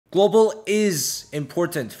Global is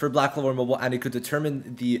important for Black Clover Mobile, and it could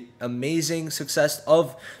determine the amazing success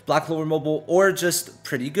of Black Clover Mobile or just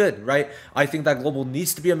pretty good, right? I think that Global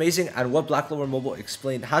needs to be amazing, and what Black Clover Mobile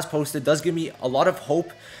explained has posted does give me a lot of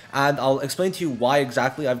hope, and I'll explain to you why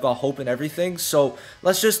exactly I've got hope in everything. So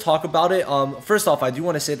let's just talk about it. First off, I do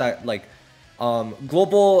want to say that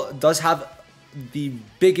Global does have the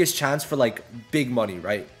biggest chance for big money,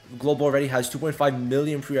 right? Global already has 2.5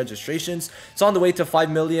 million pre-registrations. It's on the way to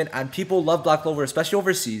 5 million, and people love Black Clover, especially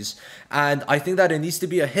overseas. And I think that it needs to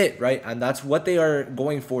be a hit, right? And that's what they are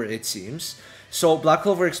going for, it seems. So Black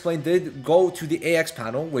Clover Explained did go to the AX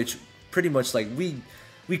panel, which pretty much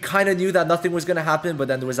we kind of knew that nothing was gonna happen, but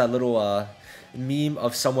then there was that little meme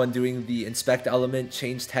of someone doing the inspect element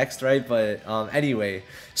change text, right? But anyway,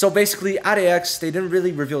 so basically at AX they didn't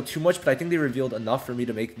really reveal too much, but I think they revealed enough for me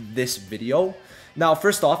to make this video. Now,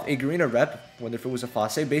 first off, a Garena rep, wonder if it was a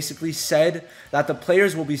Fase, basically said that the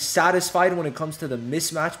players will be satisfied when it comes to the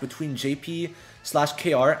mismatch between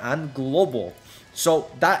JP/KR and Global.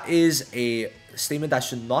 So that is a statement that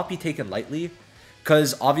should not be taken lightly,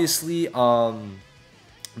 because obviously the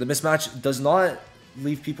mismatch does not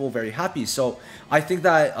leave people very happy. So I think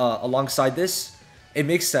that alongside this, it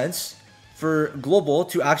makes sense for Global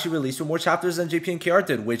to actually release with more chapters than JP and KR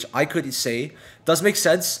did, which I could say does make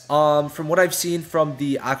sense. From what I've seen from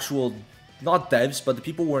the actual, not devs, but the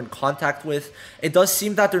people we're in contact with, it does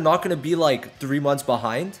seem that they're not going to be 3 months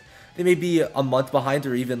behind. They may be a month behind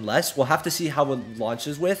or even less. We'll have to see how it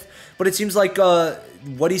launches with. But it seems like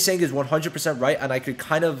what he's saying is 100% right, and I could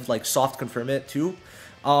kind of soft confirm it too,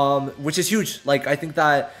 which is huge. I think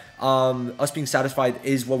that us being satisfied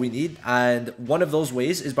is what we need, and one of those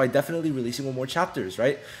ways is by definitely releasing more chapters,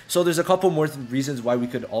 right? So there's a couple more reasons why we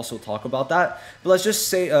could also talk about that, but let's just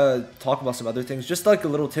say talk about some other things. Just a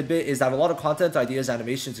little tidbit is that a lot of content, ideas,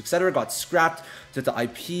 animations, etc. got scrapped due to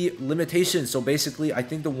IP limitations. So basically, I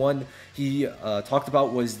think the one he talked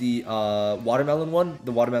about was the watermelon one,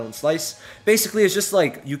 the watermelon slice. Basically, it's just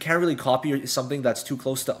you can't really copy something that's too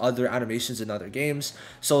close to other animations in other games,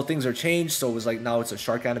 so things are changed. So it was now it's a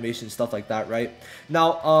shark animation, stuff like that, right?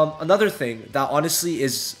 Now, another thing that honestly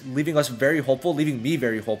is leaving me very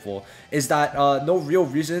hopeful, is that no real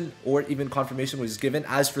reason or even confirmation was given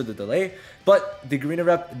as for the delay, but the Garena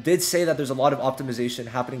rep did say that there's a lot of optimization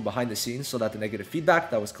happening behind the scenes so that the negative feedback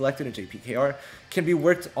that was collected in JPKR can be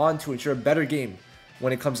worked on to ensure a better game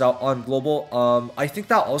when it comes out on Global. I think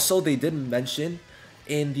that also they did mention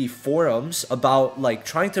in the forums about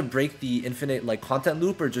trying to break the infinite content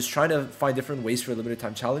loop, or just trying to find different ways for limited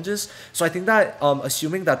time challenges. So I think that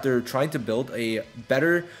assuming that they're trying to build a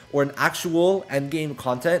better or an actual end game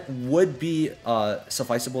content would be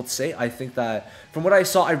sufficeable to say. I think that from what I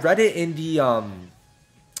saw, I read it in the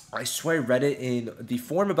I swear I read it in the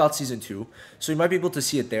forum about Season 2, so you might be able to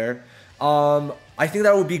see it there. I think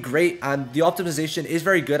that would be great, and the optimization is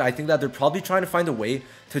very good. I think that they're probably trying to find a way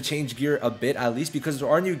to change gear a bit, at least, because there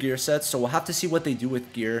are new gear sets, so we'll have to see what they do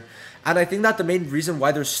with gear. And I think that the main reason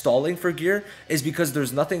why they're stalling for gear is because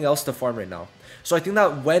there's nothing else to farm right now. So I think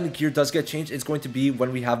that when gear does get changed, it's going to be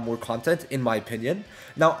when we have more content, in my opinion.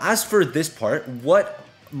 Now, as for this part, what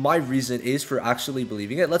my reason is for actually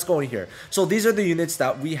believing it, let's go in here. So these are the units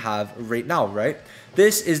that we have right now, right?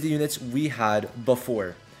 This is the units we had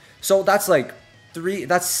before. So that's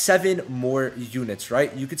that's 7 more units,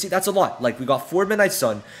 right? You can see that's a lot. We got 4 Midnight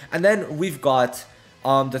Sun, and then we've got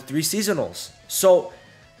the 3 seasonals. So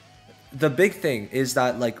the big thing is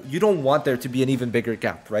that you don't want there to be an even bigger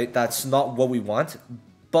gap, right? That's not what we want.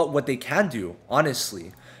 But what they can do,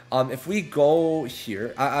 honestly, if we go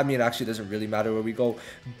here, I mean, actually, it doesn't really matter where we go,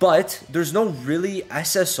 but there's no really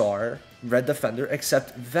SSR Red Defender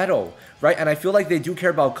except Veto, right? And I feel like they do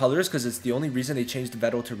care about colors, because it's the only reason they changed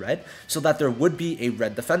Veto to red, so that there would be a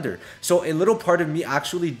Red Defender. So a little part of me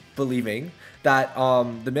actually believing that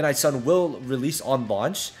the Midnight Sun will release on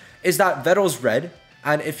launch is that Veto's red,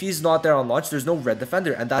 and if he's not there on launch, there's no Red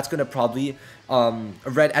Defender, and that's going to probably a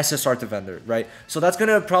red SSR Defender, right? So that's going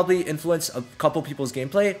to probably influence a couple people's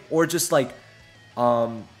gameplay, or just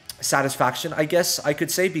satisfaction, I guess I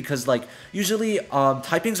could say, because usually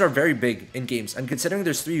typings are very big in games, and considering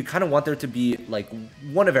there's 3, you kind of want there to be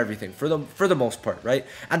one of everything for the most part, right?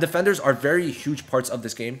 And defenders are very huge parts of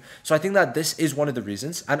this game, so I think that this is one of the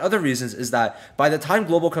reasons. And other reasons is that by the time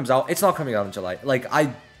Global comes out, it's not coming out in July.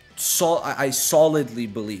 I solidly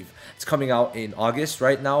believe it's coming out in August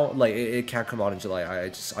right now. It can't come out in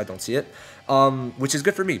July. I don't see it, which is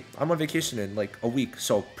good for me. I'm on vacation in a week,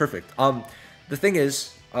 so perfect. The thing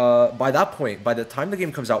is, by that point, by the time the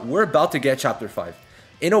game comes out, we're about to get Chapter 5.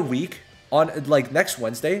 In a week, on next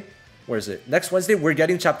Wednesday, where is it? Next Wednesday, we're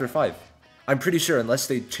getting Chapter 5. I'm pretty sure, unless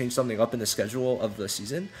they change something up in the schedule of the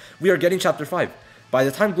season, we are getting Chapter 5. By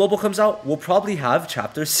the time Global comes out, we'll probably have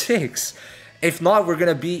Chapter 6. If not, we're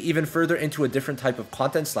going to be even further into a different type of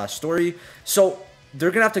content slash story. So they're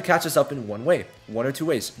going to have to catch us up in one way, one or two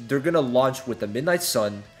ways. They're going to launch with the Midnight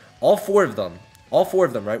Sun, all four of them,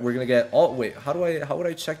 right? We're going to get all, wait, how would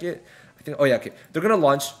I check it? I think, oh yeah, okay. They're going to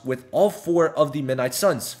launch with all four of the Midnight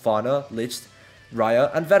Suns, Fauna, Lich,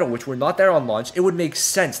 Raya, and Vettel, which were not there on launch. It would make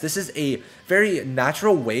sense. This is a very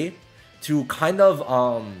natural way to kind of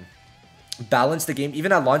balance the game.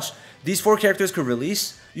 Even at launch, these four characters could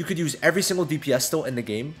release. You could use every single DPS still in the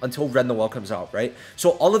game until Red Noel comes out, right? So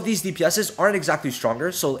all of these DPSs aren't exactly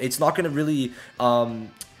stronger, so it's not going to really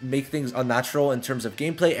make things unnatural in terms of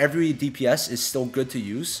gameplay. Every DPS is still good to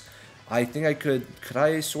use. I think I could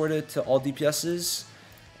I sort it to all DPSs?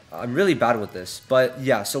 I'm really bad with this, but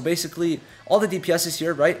yeah, so basically all the DPSs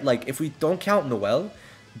here, right? Like if we don't count Noel,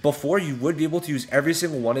 before you would be able to use every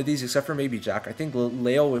single one of these except for maybe Jack. I think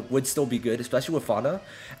Leo would still be good, especially with Fauna.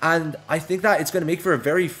 And I think that it's going to make for a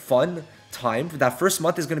very fun time. That first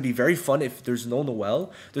month is going to be very fun if there's no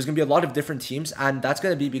Noel. There's going to be a lot of different teams, and that's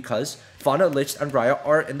going to be because Fauna, Lich, and Raya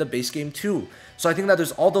are in the base game too. So I think that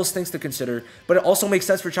there's all those things to consider, but it also makes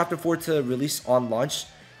sense for Chapter 4 to release on launch.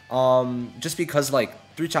 Just because like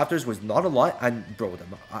 3 chapters was not a lot, and bro,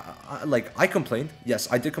 I complained. Yes,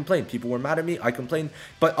 I did complain. People were mad at me. I complained,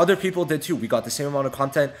 but other people did too. We got the same amount of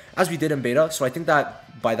content as we did in beta, so I think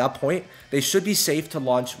that by that point they should be safe to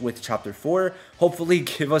launch with Chapter 4. Hopefully,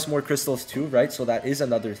 give us more crystals too, right? So that is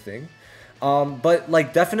another thing. But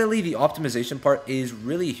like definitely the optimization part is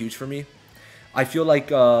really huge for me. I feel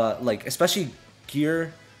like especially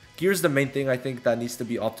gear. Gear is the main thing I think that needs to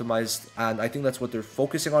be optimized, and I think that's what they're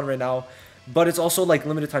focusing on right now. But it's also like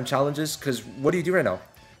limited time challenges, because what do you do right now?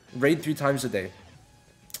 Raid 3 times a day.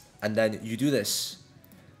 And then you do this.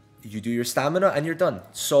 You do your stamina and you're done.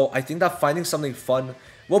 So I think that finding something fun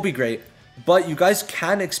will be great. But you guys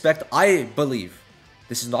can expect, I believe,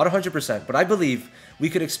 this is not 100%, but I believe we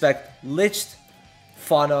could expect Lich,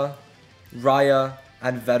 Fauna, Raya,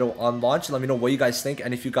 and Vettel on launch. Let me know what you guys think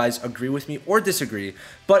and if you guys agree with me or disagree.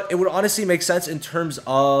 But it would honestly make sense in terms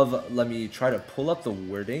of, let me try to pull up the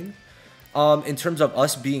wording. In terms of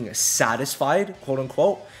us being satisfied, quote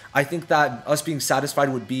unquote, I think that us being satisfied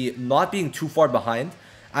would be not being too far behind,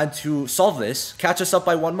 and to solve this, catch us up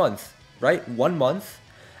by 1 month, right? 1 month,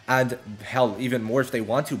 and hell, even more if they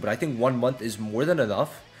want to, but I think 1 month is more than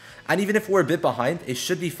enough. And even if we're a bit behind, it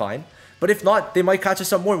should be fine. But if not, they might catch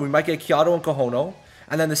us up more. We might get Kyoto and Kohono,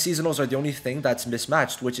 and then the seasonals are the only thing that's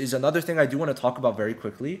mismatched, which is another thing I do want to talk about very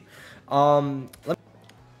quickly.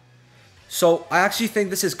 So I actually think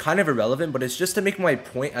this is kind of irrelevant, but it's just to make my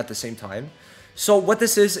point at the same time. So what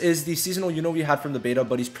this is the seasonal we had from the beta,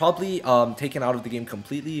 but he's probably taken out of the game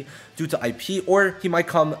completely due to IP, or he might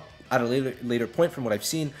come at a later point from what I've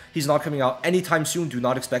seen. He's not coming out anytime soon, do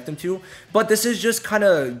not expect him to. But this is just kind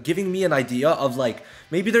of giving me an idea of like,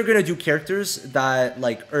 maybe they're going to do characters that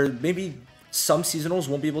like, or maybe some seasonals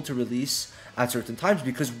won't be able to release at certain times,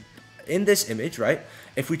 because in this image, right,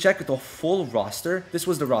 if we check the full roster, this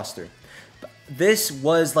was the roster. This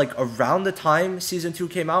was like around the time Season 2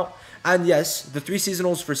 came out, and yes, the 3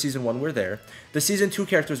 seasonals for Season 1 were there. The Season 2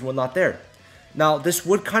 characters were not there. Now, this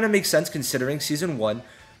would kind of make sense considering Season 1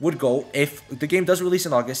 would go, if the game does release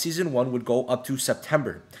in August, Season 1 would go up to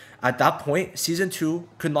September. At that point, Season 2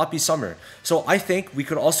 could not be summer. So I think we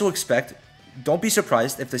could also expect, don't be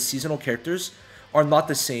surprised if the seasonal characters are not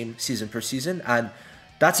the same season per season, and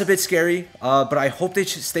that's a bit scary, but I hope they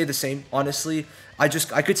stay the same, honestly. I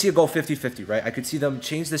could see it go 50-50, right? I could see them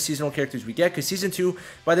change the seasonal characters we get, because Season 2,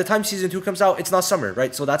 by the time Season 2 comes out, it's not summer,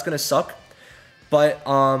 right? So that's going to suck. But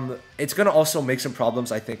it's going to also make some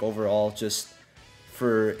problems, I think, overall, just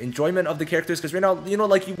for enjoyment of the characters. Because right now,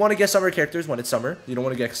 like you want to get summer characters when it's summer. You don't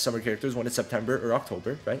want to get summer characters when it's September or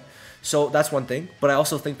October, right? So that's one thing. But I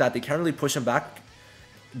also think that they can't really push them back,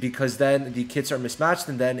 because then the kits are mismatched,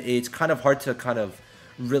 and then it's kind of hard to kind of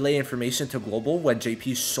relay information to global when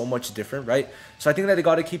JP is so much different, right? So I think that they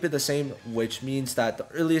got to keep it the same, which means that the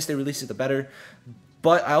earliest they release it, the better.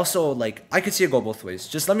 But I also, like, I could see it go both ways.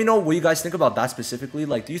 Just let me know what you guys think about that specifically.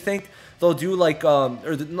 Like, do you think they'll do, like,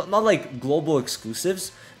 not like global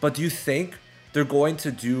exclusives, but do you think they're going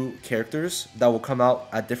to do characters that will come out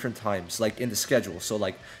at different times, like, in the schedule? So,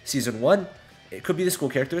 like, Season 1, it could be the school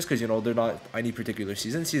characters, because, they're not any particular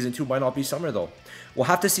season. Season 2 might not be summer, though. We'll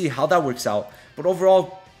have to see how that works out. But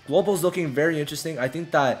overall, Global's looking very interesting. I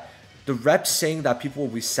think that the reps saying that people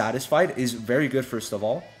will be satisfied is very good, first of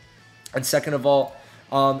all. And second of all,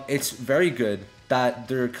 it's very good that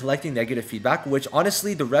they're collecting negative feedback, which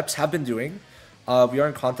honestly the reps have been doing We are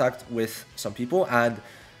in contact with some people, and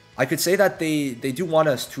I could say that they do want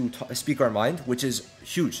us to speak our mind, which is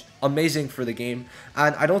huge, amazing for the game.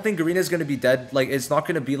 And I don't think Garena is going to be dead. Like, it's not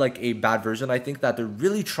going to be like a bad version. I think that they're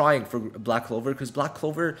really trying for Black Clover, because Black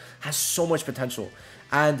Clover has so much potential.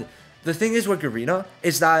 And the thing is with Garena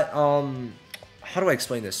is that, how do I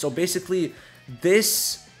explain this? So basically,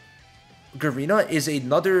 this Garena is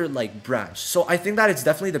another like branch. So I think that it's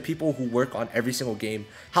definitely the people who work on every single game,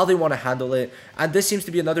 how they want to handle it. And this seems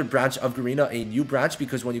to be another branch of Garena, a new branch,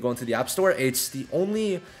 because when you go into the App Store, it's the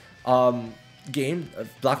only game,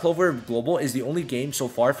 Black Clover Global is the only game so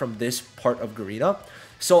far from this part of Garena.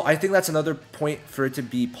 So I think that's another point for it to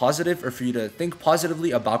be positive, or for you to think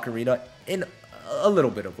positively about Garena in a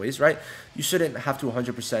little bit of ways, right? You shouldn't have to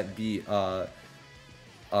 100% be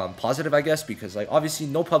positive, I guess, because like obviously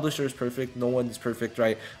no publisher is perfect, no one's perfect,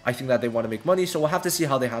 right? I think that they want to make money, so we'll have to see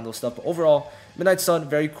how they handle stuff. But overall, Midnight Sun,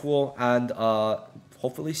 very cool, and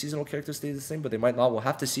hopefully seasonal characters stay the same, but they might not. We'll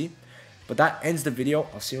have to see. But that ends the video.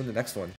 I'll see you in the next one.